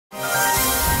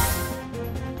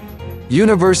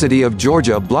University of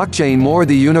Georgia Blockchain More.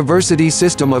 The University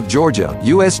System of Georgia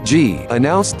 (USG)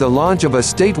 announced the launch of a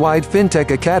statewide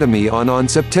Fintech Academy on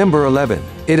September 11.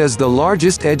 It is the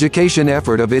largest education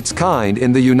effort of its kind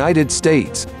in the United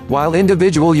States. While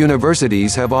individual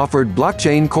universities have offered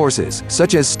blockchain courses,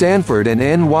 such as Stanford and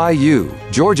NYU,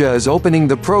 Georgia is opening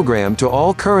the program to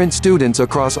all current students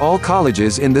across all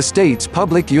colleges in the state's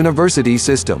public university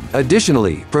system.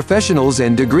 Additionally, professionals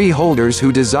and degree holders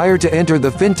who desire to enter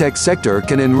the fintech sector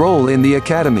can enroll in the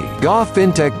academy. GA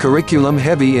Fintech curriculum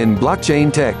heavy in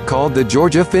blockchain tech called the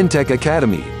Georgia Fintech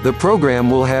Academy. The program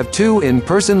will have 2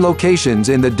 in-person locations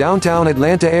in the downtown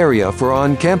Atlanta area for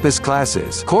on-campus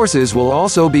classes. Courses will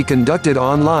also be conducted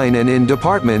online and in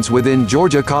departments within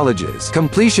Georgia colleges.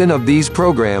 Completion of these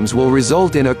programs will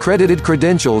result in accredited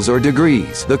credentials or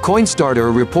degrees, the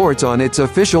CoinStarter reports on its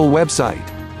official website.